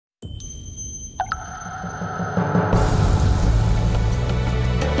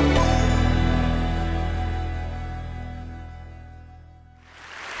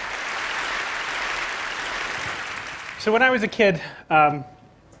So when I was a kid,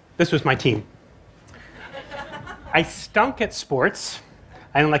 this was my team. I stunk at sports.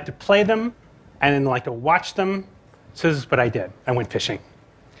 I didn't like to play them. I didn't like to watch them. So this is what I did. I went fishing.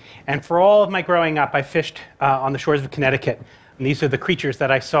 And for all of my growing up, I fished on the shores of Connecticut. And these are the creatures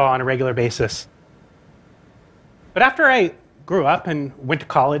that I saw on a regular basis. But after I grew up and went to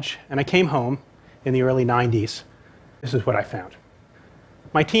college, and I came home in the early 90s, this is what I found.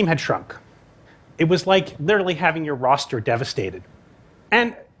 My team had shrunk. It was like literally having your roster devastated.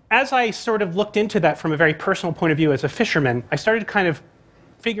 And as I sort of looked into that from a very personal point of view as a fisherman, I started to kind of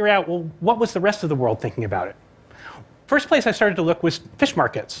figure out, well, what was the rest of the world thinking about it? First place I started to look was fish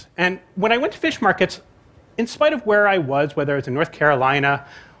markets. And when I went to fish markets, in spite of where I was, whether it's in North Carolina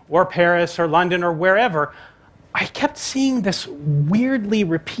or Paris or London or wherever, I kept seeing this weirdly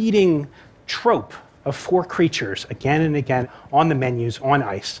repeating trope of four creatures again and again on the menus on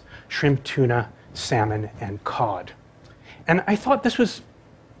ice: shrimp, tuna, salmon, and cod. And I thought this was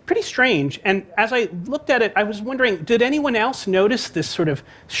pretty strange. And as I looked at it, I was wondering, did anyone else notice this sort of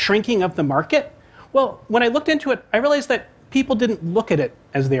shrinking of the market? Well, when I looked into it, I realized that people didn't look at it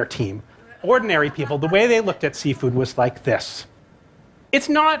as their team. Ordinary people, the way they looked at seafood was like this. It's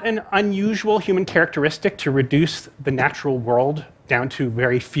not an unusual human characteristic to reduce the natural world down to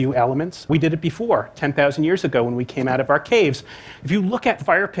very few elements. We did it before, 10,000 years ago when we came out of our caves. If you look at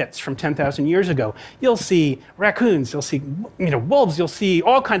fire pits from 10,000 years ago, you'll see raccoons, you'll see wolves, you'll see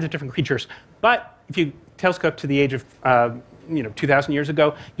all kinds of different creatures. But if you telescope to the age of 2,000 years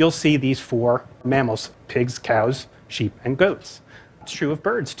ago, you'll see these four mammals: pigs, cows, sheep, and goats. It's true of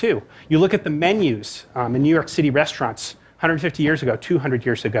birds, too. You look at the menus in New York City restaurants 150 years ago, 200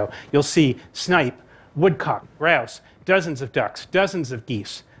 years ago, you'll see snipe, woodcock, grouse, dozens of ducks, dozens of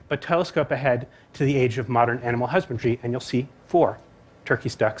geese. But telescope ahead to the age of modern animal husbandry, and you'll see four: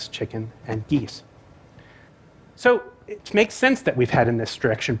 turkeys, ducks, chicken, and geese. So it makes sense that we've headed in this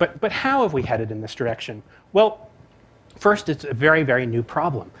direction, but how have we headed in this direction? Well, first, it's a very, very new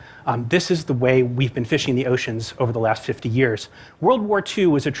problem. This is the way we've been fishing the oceans over the last 50 years. World War II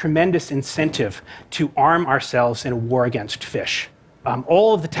was a tremendous incentive to arm ourselves in a war against fish.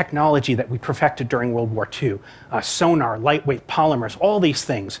 All of the technology that we perfected during World War II, sonar, lightweight polymers, all these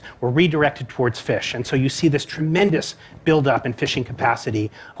things were redirected towards fish. And so you see this tremendous buildup in fishing capacity,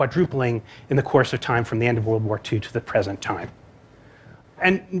 quadrupling in the course of time from the end of World War II to the present time.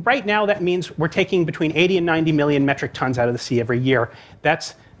 And right now, that means we're taking between 80 and 90 million metric tons out of the sea every year.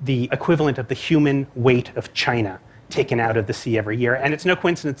 That's the equivalent of the human weight of China taken out of the sea every year. And it's no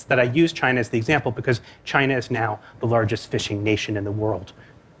coincidence that I use China as the example, because China is now the largest fishing nation in the world.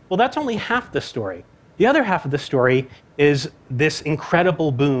 Well, that's only half the story. The other half of the story is this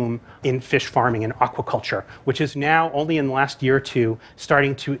incredible boom in fish farming and aquaculture, which is now, only in the last year or two,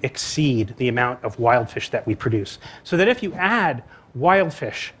 starting to exceed the amount of wild fish that we produce. So that if you add wild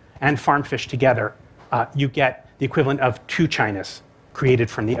fish and farm fish together, you get the equivalent of 2 Chinas created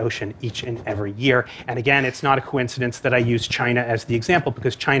from the ocean each and every year. And again, it's not a coincidence that I use China as the example,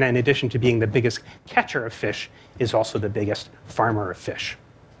 because China, in addition to being the biggest catcher of fish, is also the biggest farmer of fish.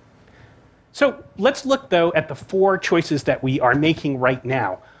 So let's look, though, at the 4 choices that we are making right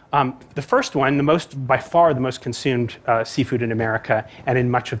now. The first one, by far the most consumed seafood in America and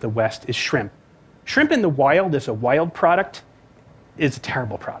in much of the West, is shrimp. Shrimp in the wild as a wild product is a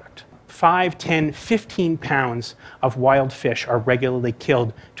terrible product. 5, 10, 15 pounds of wild fish are regularly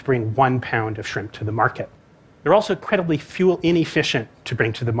killed to bring 1 pound of shrimp to the market. They're also incredibly fuel inefficient to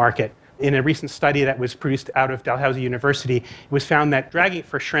bring to the market. In a recent study that was produced out of Dalhousie University, it was found that dragging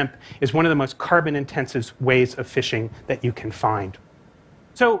for shrimp is one of the most carbon-intensive ways of fishing that you can find.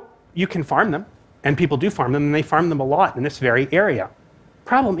 So you can farm them, and people do farm them, and they farm them a lot in this very area.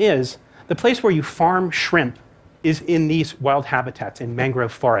 Problem is, the place where you farm shrimp is in these wild habitats, in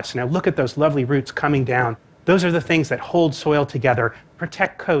mangrove forests. Now look at those lovely roots coming down. Those are the things that hold soil together,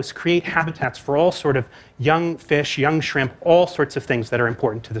 protect coasts, create habitats for all sort of young fish, young shrimp, all sorts of things that are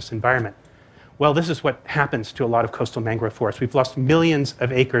important to this environment. Well, this is what happens to a lot of coastal mangrove forests. We've lost millions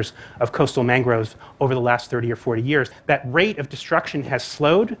of acres of coastal mangroves over the last 30 or 40 years. That rate of destruction has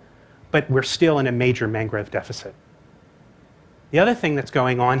slowed, but we're still in a major mangrove deficit. The other thing that's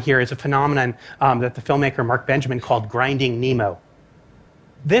going on here is a phenomenon that the filmmaker Mark Benjamin called grinding Nemo.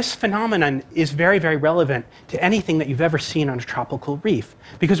 This phenomenon is very, very relevant to anything that you've ever seen on a tropical reef.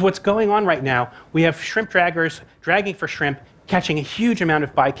 Because what's going on right now, we have shrimp draggers dragging for shrimp, catching a huge amount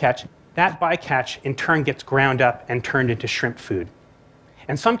of bycatch. That bycatch, in turn, gets ground up and turned into shrimp food.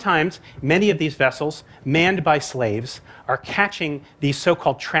 And sometimes, many of these vessels, manned by slaves, are catching these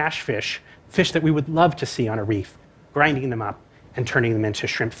so-called trash fish, fish that we would love to see on a reef, grinding them up and turning them into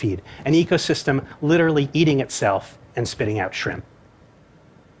shrimp feed. An ecosystem literally eating itself and spitting out shrimp.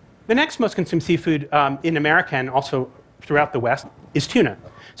 The next most consumed seafood in America and also throughout the West is tuna.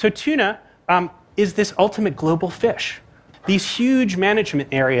 So tuna is this ultimate global fish. These huge management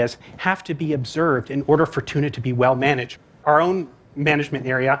areas have to be observed in order for tuna to be well managed. Our own management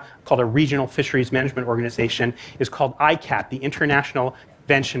area, called a Regional Fisheries Management Organization, is called ICAT, the International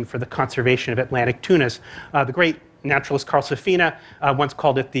Convention for the Conservation of Atlantic Tunas. The great naturalist Carl Safina once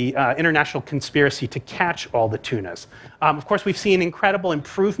called it the international conspiracy to catch all the tunas. Of course, we've seen incredible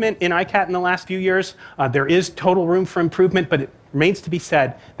improvement in ICAT in the last few years. There is total room for improvement, but it remains to be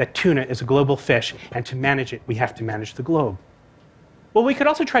said that tuna is a global fish, and to manage it, we have to manage the globe. Well, we could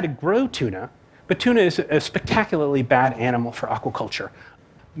also try to grow tuna, but tuna is a spectacularly bad animal for aquaculture.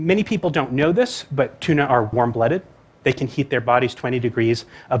 Many people don't know this, but tuna are warm-blooded. They can heat their bodies 20 degrees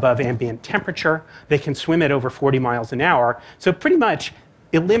above ambient temperature. They can swim at over 40 miles an hour. So pretty much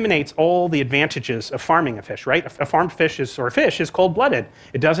eliminates all the advantages of farming a fish, right? A farmed fish is cold-blooded.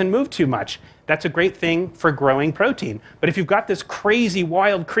 It doesn't move too much. That's a great thing for growing protein. But if you've got this crazy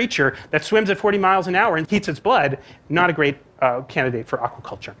wild creature that swims at 40 miles an hour and heats its blood, not a great candidate for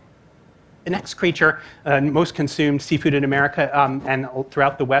aquaculture. The next creature, most consumed seafood in America and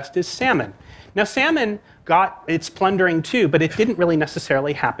throughout the West, is salmon. Now, salmon got its plundering too, but it didn't really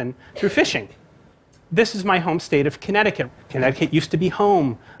necessarily happen through fishing. This is my home state of Connecticut. Connecticut used to be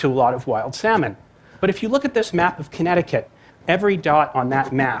home to a lot of wild salmon. But if you look at this map of Connecticut, every dot on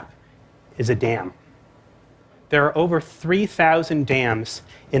that map is a dam. There are over 3,000 dams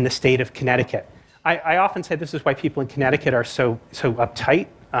in the state of Connecticut. I often say this is why people in Connecticut are so uptight.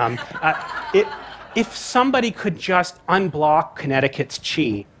 If somebody could just unblock Connecticut's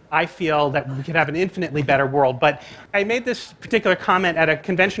chi, I feel that we could have an infinitely better world. But I made this particular comment at a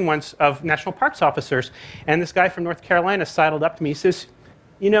convention once of national parks officers, and this guy from North Carolina sidled up to me. He says,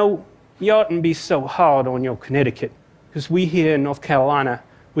 you know, you oughtn't be so hard on your Connecticut, because we here in North Carolina,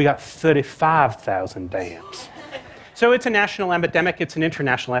 we got 35,000 dams. So it's a national epidemic, it's an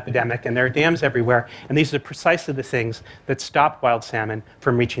international epidemic, and there are dams everywhere, and these are precisely the things that stop wild salmon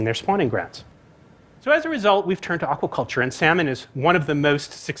from reaching their spawning grounds. So as a result, we've turned to aquaculture, and salmon is one of the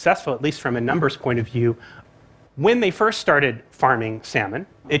most successful, at least from a numbers point of view. When they first started farming salmon,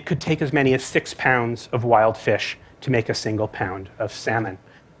 it could take as many as 6 pounds of wild fish to make a single pound of salmon.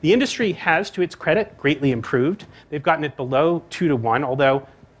 The industry has, to its credit, greatly improved. They've gotten it below 2 to 1, although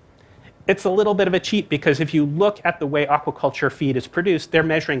it's a little bit of a cheat, because if you look at the way aquaculture feed is produced, they're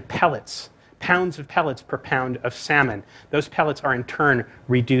measuring pellets, pounds of pellets per pound of salmon. Those pellets are in turn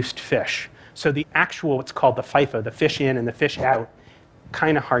reduced fish. So the actual, what's called the FIFO, the fish in and the fish out,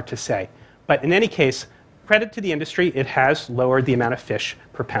 kind of hard to say. But in any case, credit to the industry, it has lowered the amount of fish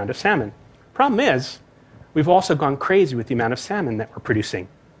per pound of salmon. Problem is, we've also gone crazy with the amount of salmon that we're producing.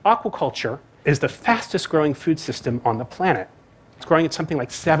 Aquaculture is the fastest growing food system on the planet. It's growing at something like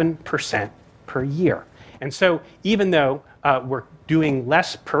 7% per year. And so even though we're doing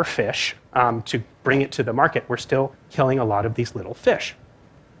less per fish to bring it to the market, we're still killing a lot of these little fish.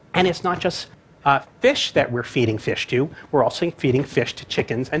 And it's not just fish that we're feeding fish to, we're also feeding fish to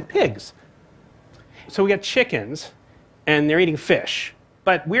chickens and pigs. So we got chickens, and they're eating fish.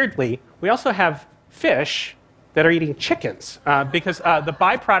 But weirdly, we also have fish that are eating chickens, because the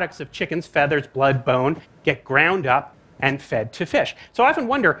byproducts of chickens, feathers, blood, bone, get ground up and fed to fish. So I often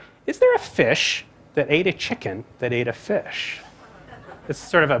wonder, is there a fish that ate a chicken that ate a fish? It's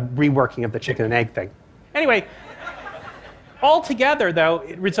sort of a reworking of the chicken and egg thing. Anyway, altogether, though,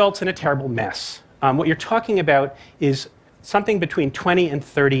 it results in a terrible mess. What you're talking about is something between 20 and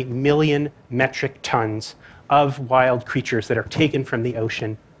 30 million metric tons of wild creatures that are taken from the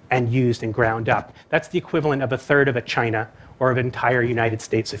ocean and used and ground up. That's the equivalent of a third of a China or of an entire United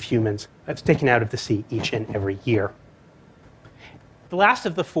States of humans that's taken out of the sea each and every year. The last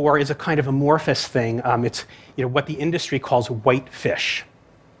of the four is a kind of amorphous thing. It's what the industry calls white fish.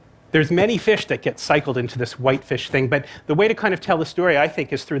 There's many fish that get cycled into this white fish thing, but the way to kind of tell the story, I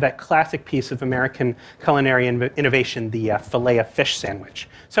think, is through that classic piece of American culinary innovation, the Filet-O-Fish sandwich.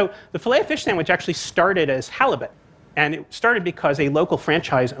 So the Filet-O-Fish sandwich actually started as halibut, and it started because a local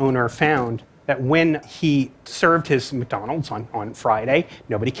franchise owner found that when he served his McDonald's on Friday,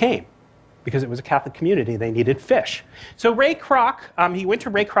 nobody came, because it was a Catholic community. They needed fish. So Ray Kroc, he went to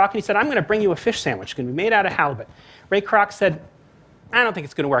Ray Kroc and he said, I'm going to bring you a fish sandwich. It's going to be made out of halibut. Ray Kroc said, I don't think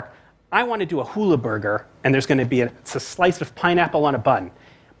it's going to work. I want to do a hula burger, and there's going to be a slice of pineapple on a bun.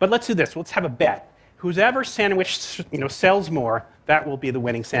 But let's do this. Let's have a bet. Whoever sandwich sells more, that will be the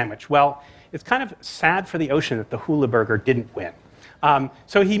winning sandwich. Well, it's kind of sad for the ocean that the hula burger didn't win.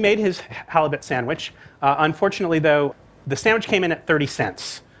 So he made his halibut sandwich. Unfortunately, though, the sandwich came in at 30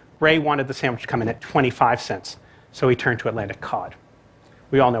 cents. Ray wanted the sandwich to come in at 25 cents. So we turned to Atlantic cod.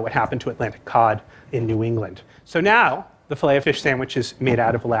 We all know what happened to Atlantic cod in New England. So now the Filet-O-Fish sandwich is made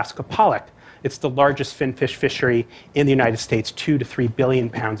out of Alaska pollock. It's the largest finfish fishery in the United States, 2 to 3 billion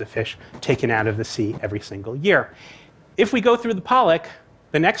pounds of fish taken out of the sea every single year. If we go through the pollock,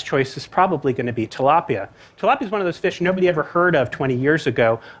 the next choice is probably going to be tilapia. Tilapia is one of those fish nobody ever heard of 20 years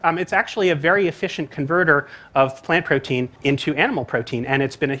ago. It's actually a very efficient converter of plant protein into animal protein, and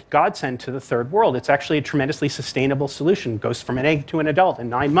it's been a godsend to the third world. It's actually a tremendously sustainable solution. It goes from an egg to an adult in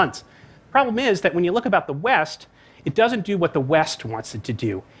 9 months. The problem is that when you look about the West, it doesn't do what the West wants it to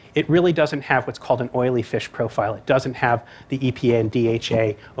do. It really doesn't have what's called an oily fish profile. It doesn't have the EPA and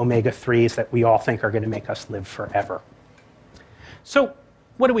DHA omega-3s that we all think are going to make us live forever. So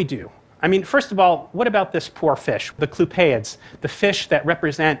what do we do? I mean, first of all, what about this poor fish, the clupeids, the fish that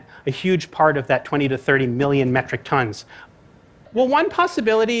represent a huge part of that 20 to 30 million metric tons? Well, one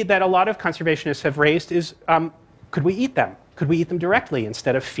possibility that a lot of conservationists have raised is, could we eat them? Could we eat them directly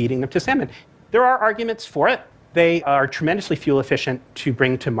instead of feeding them to salmon? There are arguments for it. They are tremendously fuel efficient to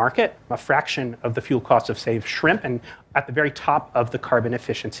bring to market, a fraction of the fuel cost of, say, shrimp, and at the very top of the carbon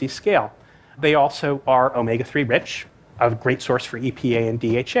efficiency scale. They also are omega-3 rich, a great source for EPA and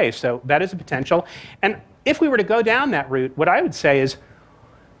DHA, so that is a potential. And if we were to go down that route, what I would say is,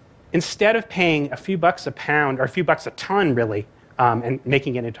 instead of paying a few bucks a pound, or a few bucks a ton, really, and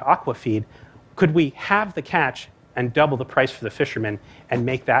making it into aqua feed, could we have the catch and double the price for the fishermen and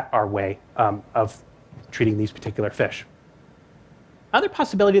make that our way of treating these particular fish? Other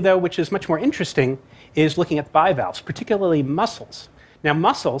possibility, though, which is much more interesting, is looking at the bivalves, particularly mussels. Now,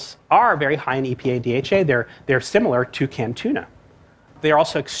 mussels are very high in EPA and DHA. They're similar to canned tuna. They are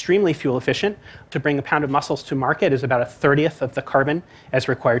also extremely fuel efficient. To bring a pound of mussels to market is about 1/30th of the carbon as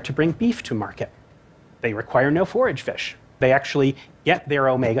required to bring beef to market. They require no forage fish. They actually get their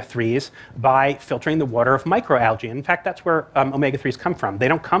omega-3s by filtering the water of microalgae. In fact, that's where omega-3s come from. They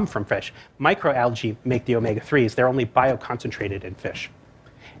don't come from fish. Microalgae make the omega-3s. They're only bioconcentrated in fish.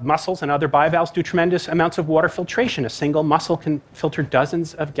 Mussels and other bivalves do tremendous amounts of water filtration. A single mussel can filter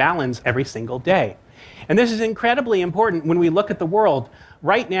dozens of gallons every single day. And this is incredibly important when we look at the world.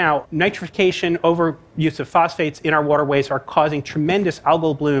 Right now, nitrification, overuse of phosphates in our waterways are causing tremendous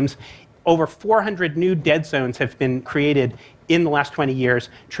algal blooms. Over 400 new dead zones have been created in the last 20 years,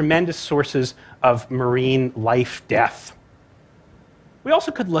 tremendous sources of marine life death. We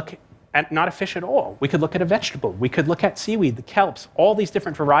also could look at not a fish at all. We could look at a vegetable. We could look at seaweed, the kelps, all these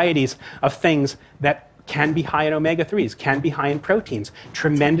different varieties of things that can be high in omega-3s, can be high in proteins,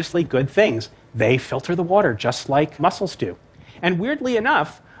 tremendously good things. They filter the water just like mussels do. And weirdly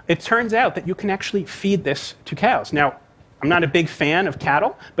enough, it turns out that you can actually feed this to cows. Now, I'm not a big fan of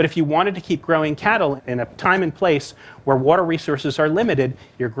cattle, but if you wanted to keep growing cattle in a time and place where water resources are limited,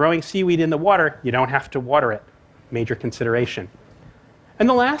 you're growing seaweed in the water, you don't have to water it. Major consideration. And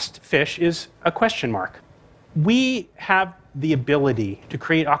the last fish is a question mark. We have the ability to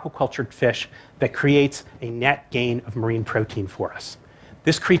create aquacultured fish that creates a net gain of marine protein for us.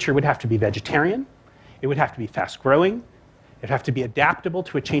 This creature would have to be vegetarian, it would have to be fast-growing, it would have to be adaptable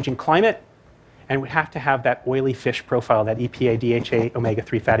to a changing climate, and it would have to have that oily fish profile, that EPA, DHA,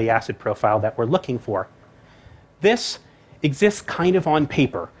 omega-3 fatty acid profile that we're looking for. This exists kind of on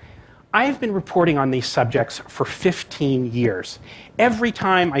paper. I've been reporting on these subjects for 15 years. Every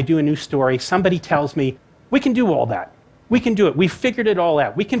time I do a new story, somebody tells me, we can do all that. We can do it. We've figured it all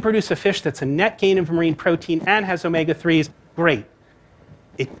out. We can produce a fish that's a net gain of marine protein and has omega-3s. Great.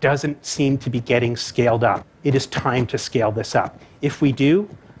 It doesn't seem to be getting scaled up. It is time to scale this up. If we do,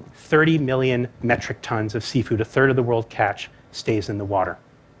 30 million metric tons of seafood, 1/3 of the world catch, stays in the water.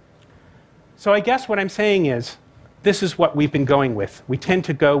 So I guess what I'm saying is, this is what we've been going with. We tend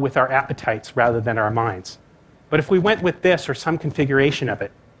to go with our appetites rather than our minds. But if we went with this or some configuration of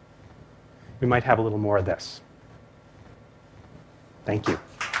it, we might have a little more of this. Thank you.